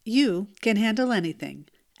You Can Handle Anything,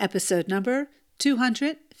 episode number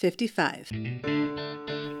 255.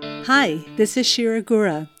 Hi, this is Shira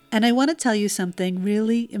Gura, and I want to tell you something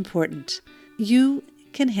really important. You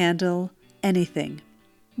can handle anything.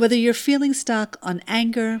 Whether you're feeling stuck on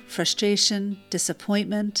anger, frustration,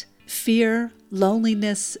 disappointment, fear,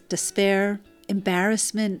 loneliness, despair,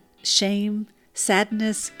 embarrassment, shame,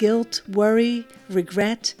 sadness, guilt, worry,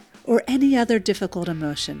 regret, or any other difficult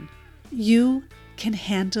emotion, you can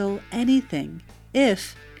handle anything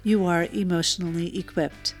if you are emotionally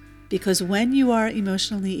equipped. Because when you are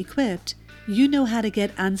emotionally equipped, you know how to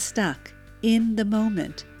get unstuck in the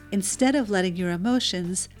moment instead of letting your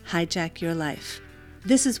emotions hijack your life.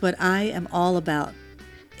 This is what I am all about.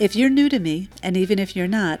 If you're new to me, and even if you're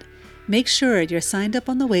not, make sure you're signed up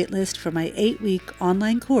on the waitlist for my 8-week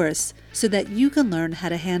online course so that you can learn how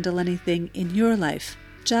to handle anything in your life,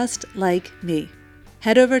 just like me.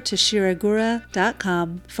 Head over to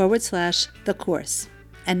shiragura.com/the course.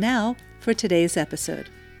 And now for today's episode.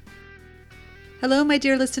 Hello, my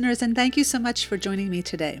dear listeners, and thank you so much for joining me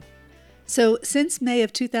today. So since May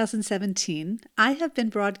of 2017, I have been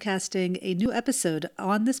broadcasting a new episode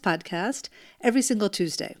on this podcast every single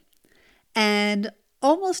Tuesday. And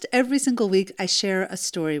almost every single week, I share a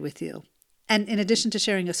story with you. And in addition to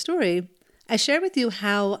sharing a story, I share with you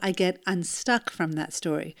how I get unstuck from that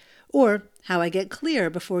story, or how I get clear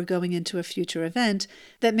before going into a future event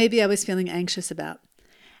that maybe I was feeling anxious about.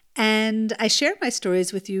 And I share my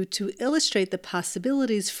stories with you to illustrate the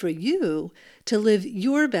possibilities for you to live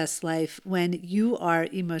your best life when you are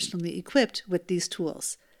emotionally equipped with these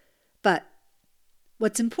tools. But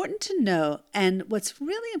what's important to know, and what's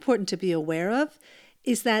really important to be aware of,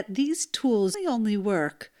 is that these tools only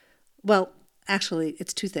work, well, actually,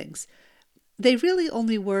 it's two things. They really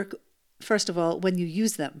only work, first of all, when you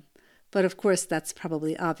use them. But of course, that's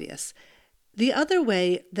probably obvious. The other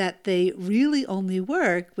way that they really only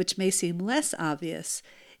work, which may seem less obvious,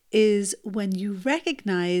 is when you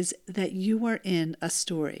recognize that you are in a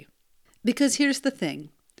story. Because here's the thing,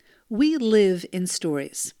 we live in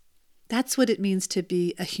stories. That's what it means to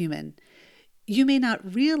be a human. You may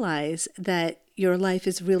not realize that your life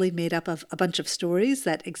is really made up of a bunch of stories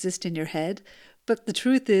that exist in your head, but the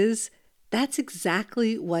truth is, that's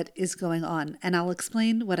exactly what is going on, and I'll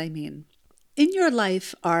explain what I mean. In your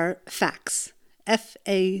life are facts,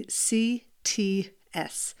 F-A-C-T-S,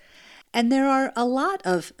 and there are a lot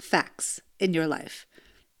of facts in your life.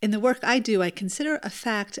 In the work I do, I consider a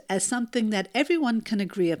fact as something that everyone can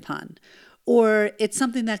agree upon, or it's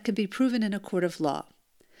something that can be proven in a court of law.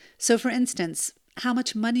 So for instance, how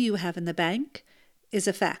much money you have in the bank is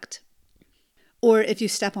a fact. Or if you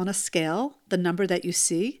step on a scale, the number that you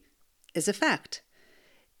see is a fact.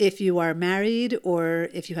 If you are married or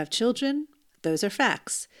if you have children, those are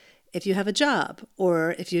facts. If you have a job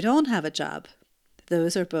or if you don't have a job,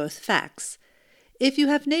 those are both facts. If you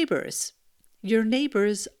have neighbors, your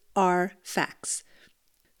neighbors are facts.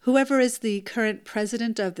 Whoever is the current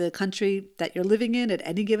president of the country that you're living in at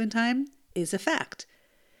any given time is a fact.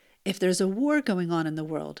 If there's a war going on in the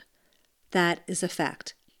world, that is a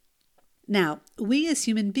fact. Now, we as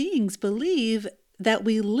human beings believe that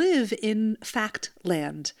we live in fact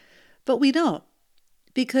land, but we don't.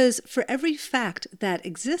 Because for every fact that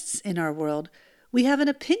exists in our world, we have an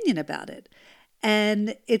opinion about it.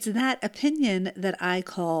 And it's that opinion that I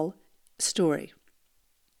call story.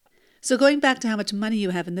 So going back to how much money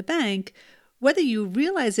you have in the bank, whether you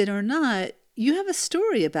realize it or not, you have a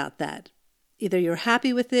story about that. Either you're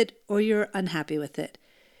happy with it or you're unhappy with it.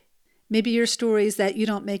 Maybe your story is that you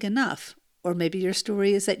don't make enough. Or maybe your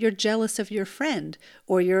story is that you're jealous of your friend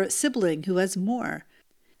or your sibling who has more.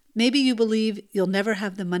 Maybe you believe you'll never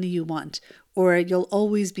have the money you want, or you'll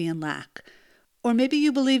always be in lack. Or maybe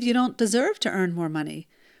you believe you don't deserve to earn more money.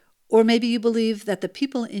 Or maybe you believe that the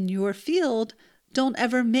people in your field don't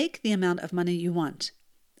ever make the amount of money you want.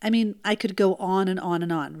 I mean, I could go on and on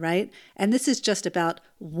and on, right? And this is just about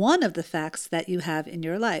one of the facts that you have in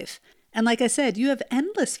your life. And like I said, you have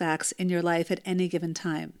endless facts in your life at any given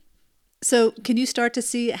time. So can you start to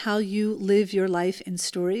see how you live your life in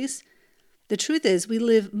stories? The truth is, we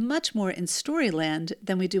live much more in storyland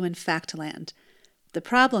than we do in factland. The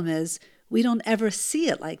problem is, we don't ever see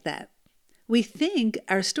it like that. We think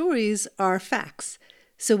our stories are facts,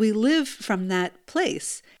 so we live from that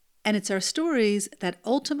place, and it's our stories that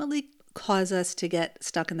ultimately cause us to get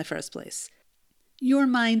stuck in the first place. Your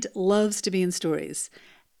mind loves to be in stories,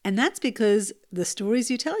 and that's because the stories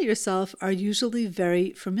you tell yourself are usually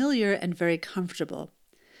very familiar and very comfortable.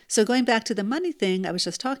 So going back to the money thing I was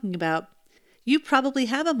just talking about, you probably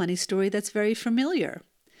have a money story that's very familiar.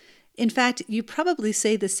 In fact, you probably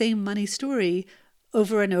say the same money story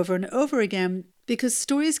over and over and over again because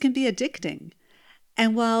stories can be addicting.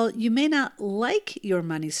 And while you may not like your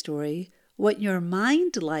money story, what your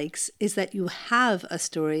mind likes is that you have a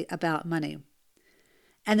story about money.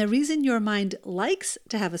 And the reason your mind likes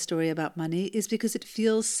to have a story about money is because it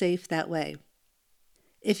feels safe that way.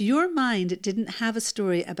 If your mind didn't have a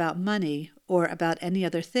story about money or about any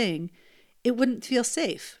other thing, it wouldn't feel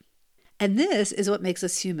safe. And this is what makes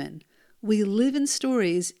us human. We live in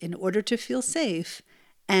stories in order to feel safe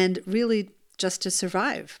and really just to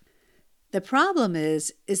survive. The problem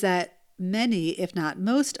is that many, if not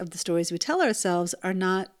most, of the stories we tell ourselves are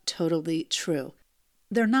not totally true.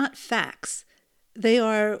 They're not facts. They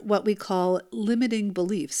are what we call limiting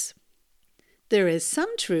beliefs. There is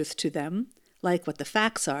some truth to them, like what the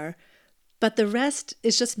facts are, but the rest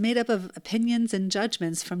is just made up of opinions and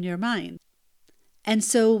judgments from your mind. And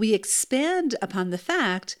so we expand upon the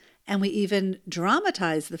fact, and we even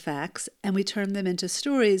dramatize the facts, and we turn them into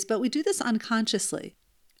stories, but we do this unconsciously.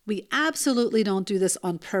 We absolutely don't do this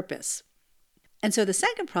on purpose. And so the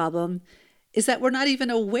second problem is that we're not even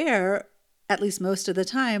aware, at least most of the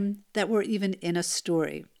time, that we're even in a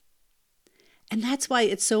story. And that's why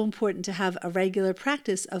it's so important to have a regular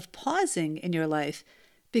practice of pausing in your life,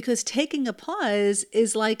 because taking a pause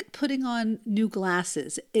is like putting on new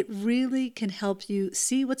glasses. It really can help you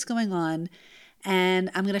see what's going on, and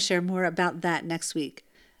I'm going to share more about that next week.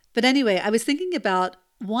 But anyway, I was thinking about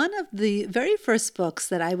one of the very first books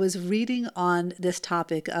that I was reading on this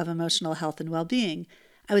topic of emotional health and well-being.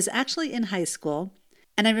 I was actually in high school,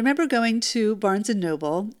 and I remember going to Barnes &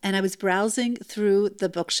 Noble, and I was browsing through the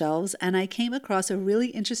bookshelves, and I came across a really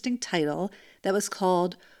interesting title that was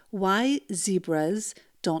called Why Zebras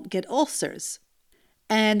Don't Get Ulcers.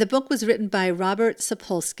 And the book was written by Robert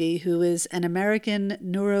Sapolsky, who is an American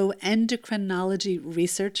neuroendocrinology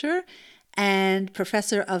researcher and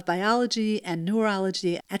professor of biology and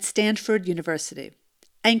neurology at Stanford University.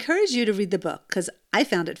 I encourage you to read the book because I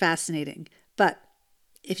found it fascinating. But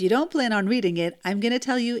if you don't plan on reading it, I'm going to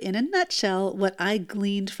tell you in a nutshell what I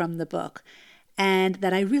gleaned from the book and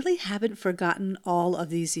that I really haven't forgotten all of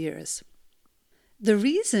these years. The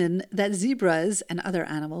reason that zebras and other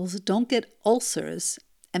animals don't get ulcers,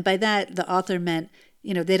 and by that the author meant,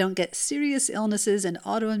 they don't get serious illnesses and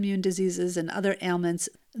autoimmune diseases and other ailments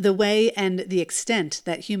the way and the extent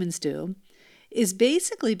that humans do, is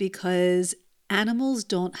basically because animals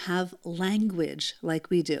don't have language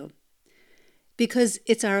like we do. Because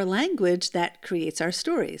it's our language that creates our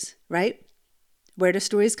stories, right? Where do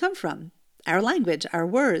stories come from? Our language, our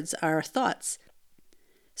words, our thoughts.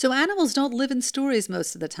 So animals don't live in stories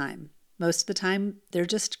most of the time. Most of the time, they're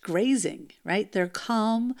just grazing, right? They're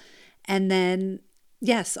calm, and then,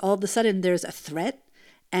 yes, all of a sudden there's a threat,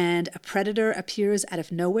 and a predator appears out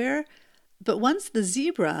of nowhere. But once the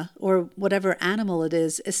zebra, or whatever animal it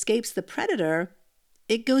is, escapes the predator,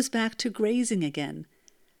 it goes back to grazing again.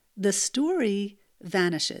 The story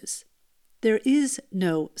vanishes. There is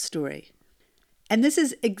no story. And this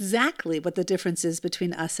is exactly what the difference is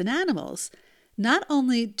between us and animals. Not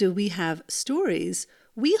only do we have stories,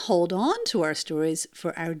 we hold on to our stories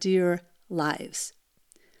for our dear lives.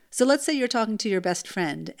 So let's say you're talking to your best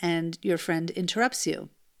friend and your friend interrupts you.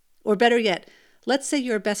 Or better yet, let's say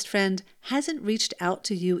your best friend hasn't reached out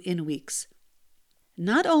to you in weeks.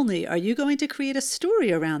 Not only are you going to create a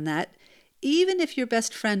story around that, even if your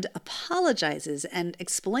best friend apologizes and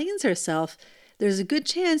explains herself, there's a good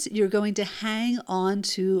chance you're going to hang on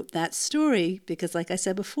to that story because, like I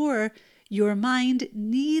said before, your mind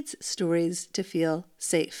needs stories to feel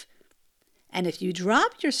safe. And if you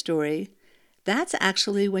drop your story, that's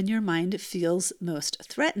actually when your mind feels most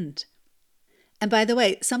threatened. And by the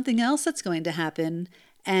way, something else that's going to happen,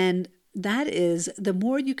 and that is the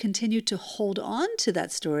more you continue to hold on to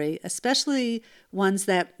that story, especially ones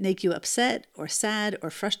that make you upset or sad or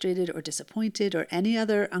frustrated or disappointed or any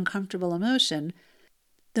other uncomfortable emotion,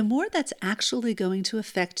 the more that's actually going to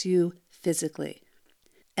affect you physically.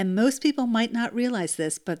 And most people might not realize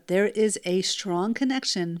this, but there is a strong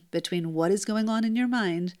connection between what is going on in your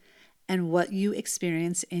mind and what you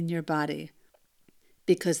experience in your body.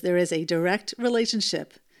 Because there is a direct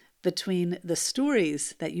relationship between the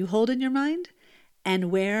stories that you hold in your mind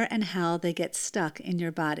and where and how they get stuck in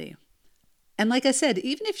your body. And like I said,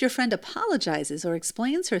 even if your friend apologizes or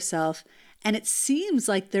explains herself and it seems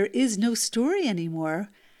like there is no story anymore,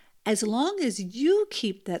 as long as you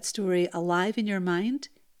keep that story alive in your mind,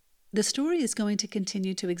 the story is going to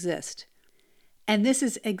continue to exist. And this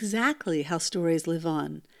is exactly how stories live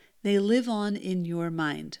on. They live on in your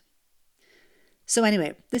mind. So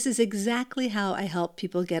anyway, this is exactly how I help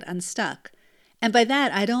people get unstuck. And by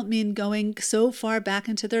that, I don't mean going so far back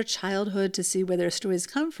into their childhood to see where their stories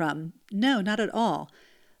come from. No, not at all.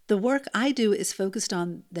 The work I do is focused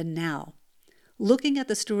on the now, looking at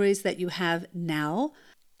the stories that you have now,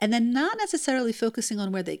 and then not necessarily focusing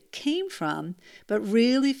on where they came from, but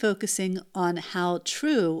really focusing on how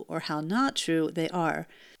true or how not true they are,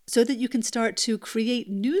 so that you can start to create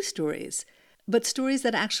new stories, but stories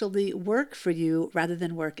that actually work for you rather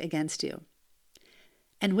than work against you.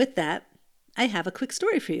 And with that, I have a quick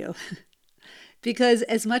story for you. Because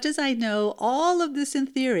as much as I know all of this in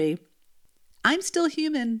theory, I'm still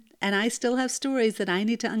human and I still have stories that I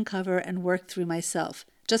need to uncover and work through myself,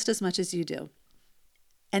 just as much as you do.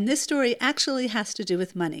 And this story actually has to do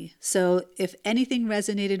with money. So if anything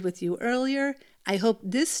resonated with you earlier, I hope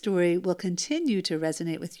this story will continue to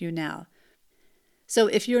resonate with you now. So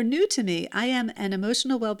if you're new to me, I am an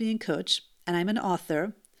emotional well-being coach and I'm an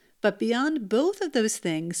author. But beyond both of those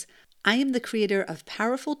things, I am the creator of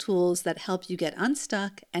powerful tools that help you get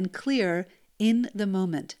unstuck and clear in the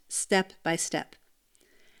moment, step by step.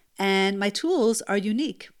 And my tools are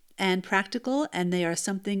unique and practical, and they are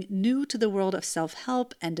something new to the world of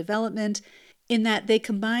self-help and development in that they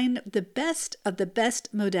combine the best of the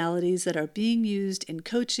best modalities that are being used in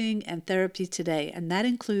coaching and therapy today. And that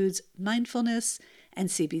includes mindfulness and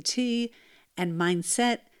CBT and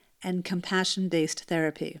mindset and compassion-based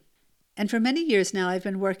therapy. And for many years now, I've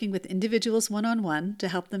been working with individuals one-on-one to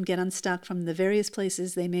help them get unstuck from the various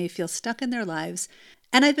places they may feel stuck in their lives.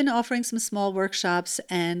 And I've been offering some small workshops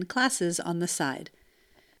and classes on the side.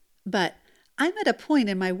 But I'm at a point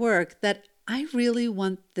in my work that I really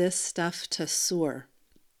want this stuff to soar.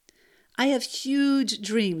 I have huge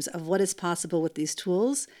dreams of what is possible with these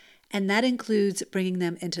tools, and that includes bringing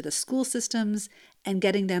them into the school systems and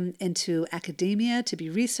getting them into academia to be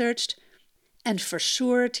researched, and for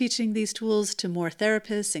sure teaching these tools to more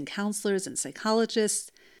therapists and counselors and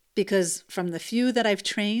psychologists, because from the few that I've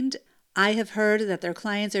trained, I have heard that their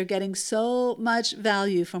clients are getting so much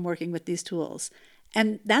value from working with these tools.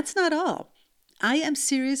 And that's not all. I am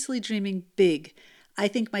seriously dreaming big. I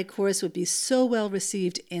think my course would be so well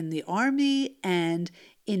received in the Army and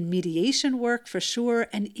in mediation work for sure,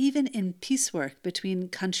 and even in peace work between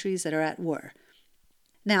countries that are at war.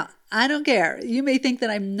 Now, I don't care. You may think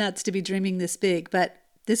that I'm nuts to be dreaming this big, but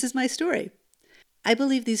this is my story. I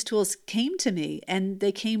believe these tools came to me and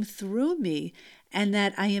they came through me, and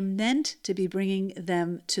that I am meant to be bringing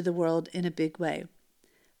them to the world in a big way.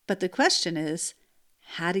 But the question is,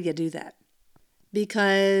 how do you do that?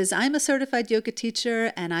 Because I'm a certified yoga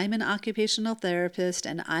teacher and I'm an occupational therapist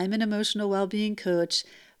and I'm an emotional well-being coach,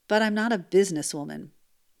 but I'm not a businesswoman.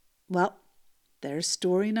 Well, there's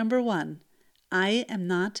story number one. I am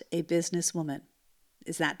not a businesswoman.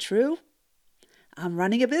 Is that true? I'm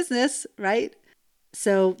running a business, right?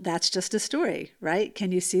 So that's just a story, right?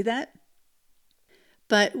 Can you see that?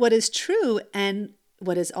 But what is true and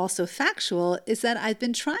what is also factual is that I've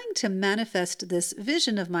been trying to manifest this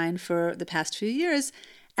vision of mine for the past few years,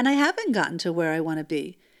 and I haven't gotten to where I want to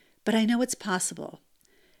be, but I know it's possible.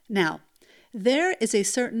 Now, there is a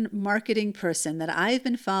certain marketing person that I've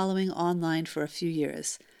been following online for a few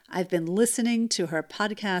years. I've been listening to her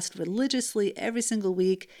podcast religiously every single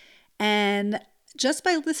week, and just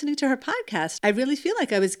by listening to her podcast, I really feel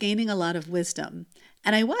like I was gaining a lot of wisdom,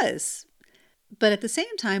 and I was. But at the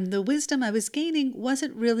same time, the wisdom I was gaining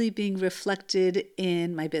wasn't really being reflected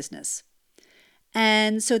in my business.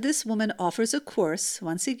 And so this woman offers a course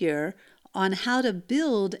once a year on how to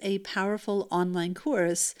build a powerful online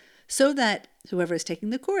course so that whoever is taking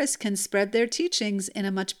the course can spread their teachings in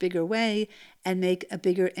a much bigger way and make a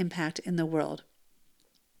bigger impact in the world.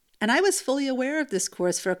 And I was fully aware of this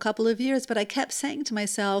course for a couple of years, but I kept saying to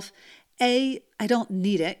myself, A, I don't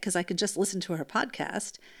need it because I could just listen to her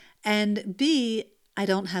podcast, and B, I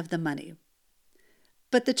don't have the money.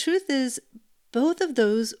 But the truth is, both of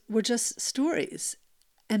those were just stories,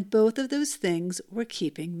 and both of those things were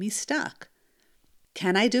keeping me stuck.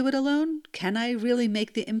 Can I do it alone? Can I really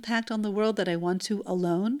make the impact on the world that I want to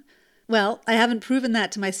alone? Well, I haven't proven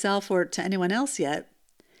that to myself or to anyone else yet.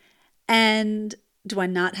 And do I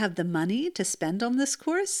not have the money to spend on this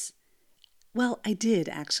course? Well, I did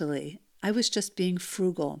actually. I was just being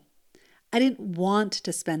frugal. I didn't want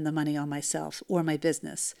to spend the money on myself or my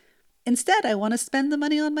business. Instead, I want to spend the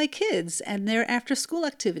money on my kids and their after-school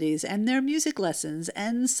activities and their music lessons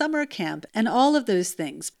and summer camp and all of those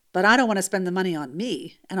things. But I don't want to spend the money on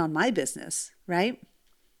me and on my business, right?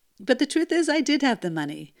 But the truth is, I did have the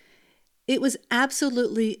money. It was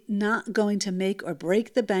absolutely not going to make or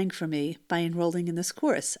break the bank for me by enrolling in this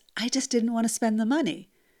course. I just didn't want to spend the money.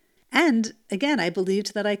 And again, I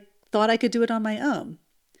believed that I thought I could do it on my own.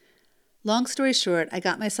 Long story short, I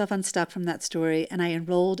got myself unstuck from that story and I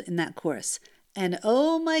enrolled in that course. And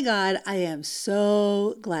oh my God, I am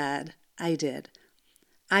so glad I did.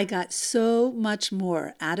 I got so much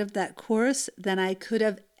more out of that course than I could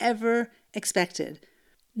have ever expected.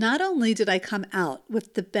 Not only did I come out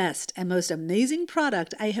with the best and most amazing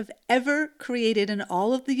product I have ever created in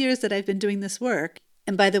all of the years that I've been doing this work,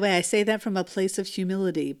 and by the way, I say that from a place of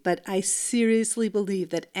humility, but I seriously believe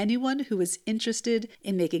that anyone who is interested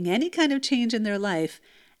in making any kind of change in their life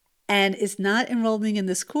and is not enrolling in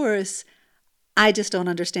this course, I just don't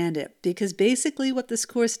understand it. Because basically what this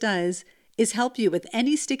course does is help you with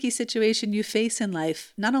any sticky situation you face in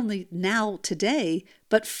life, not only now, today,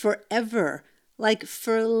 but forever, like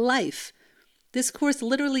for life. This course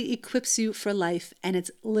literally equips you for life, and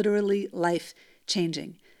it's literally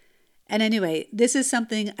life-changing. And anyway, this is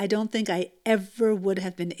something I don't think I ever would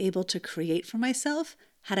have been able to create for myself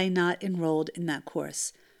had I not enrolled in that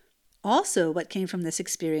course. Also, what came from this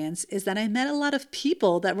experience is that I met a lot of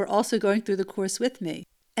people that were also going through the course with me.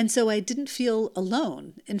 And so I didn't feel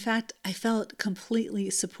alone. In fact, I felt completely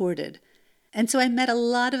supported. And so I met a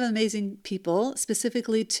lot of amazing people,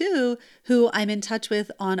 specifically two who I'm in touch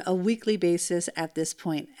with on a weekly basis at this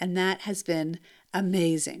point. And that has been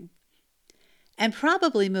amazing. And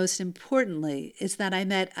probably most importantly is that I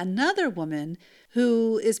met another woman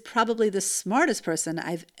who is probably the smartest person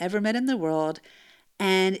I've ever met in the world.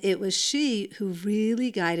 And it was she who really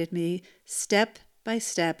guided me step by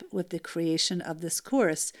step with the creation of this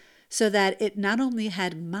course, so that it not only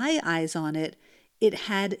had my eyes on it, it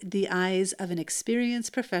had the eyes of an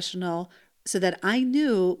experienced professional, so that I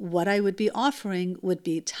knew what I would be offering would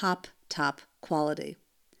be top quality.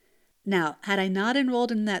 Now, had I not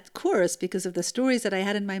enrolled in that course because of the stories that I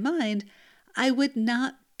had in my mind, I would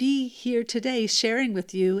not be here today sharing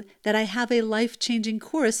with you that I have a life-changing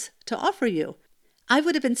course to offer you. I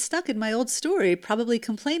would have been stuck in my old story, probably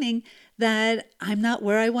complaining that I'm not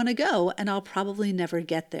where I want to go and I'll probably never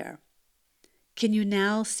get there. Can you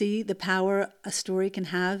now see the power a story can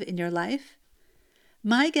have in your life?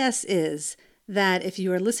 My guess is that if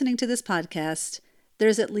you are listening to this podcast,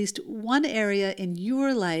 there's at least one area in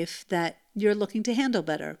your life that you're looking to handle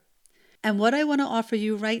better. And what I want to offer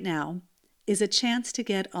you right now is a chance to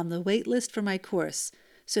get on the wait list for my course,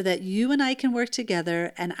 so that you and I can work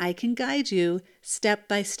together and I can guide you step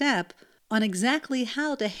by step on exactly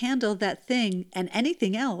how to handle that thing and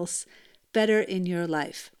anything else better in your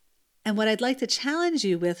life. And what I'd like to challenge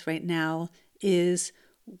you with right now is,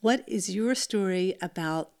 what is your story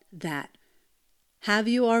about that? Have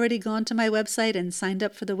you already gone to my website and signed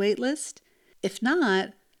up for the wait list? If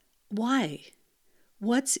not, why?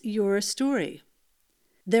 What's your story?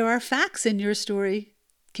 There are facts in your story.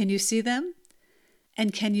 Can you see them?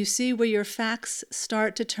 And can you see where your facts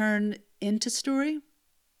start to turn into story?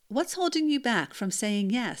 What's holding you back from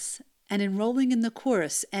saying yes and enrolling in the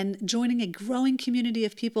course and joining a growing community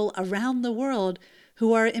of people around the world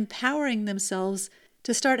who are empowering themselves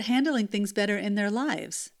to start handling things better in their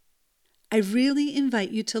lives? I really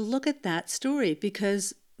invite you to look at that story,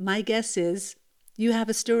 because my guess is you have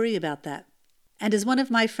a story about that. And as one of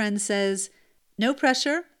my friends says, no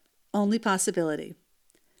pressure, only possibility.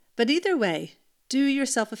 But either way, do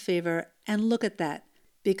yourself a favor and look at that,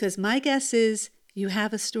 because my guess is you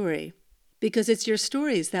have a story, because it's your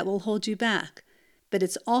stories that will hold you back, but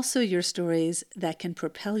it's also your stories that can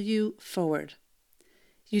propel you forward.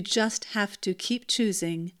 You just have to keep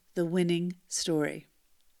choosing the winning story.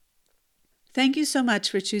 Thank you so much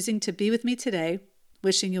for choosing to be with me today.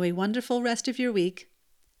 Wishing you a wonderful rest of your week.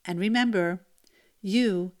 And remember,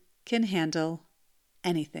 you can handle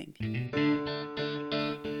anything.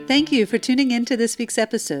 Thank you for tuning in to this week's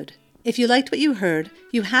episode. If you liked what you heard,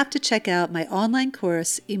 you have to check out my online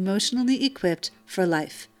course, Emotionally Equipped for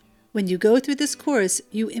Life. When you go through this course,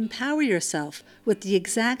 you empower yourself with the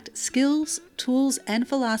exact skills, tools, and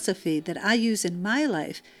philosophy that I use in my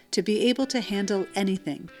life to be able to handle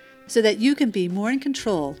anything, so that you can be more in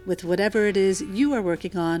control with whatever it is you are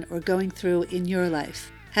working on or going through in your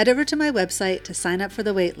life. Head over to my website to sign up for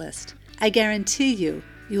the waitlist. I guarantee you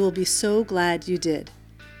will be so glad you did.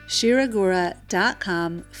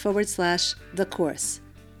 shiragura.com/the course.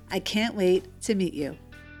 I can't wait to meet you.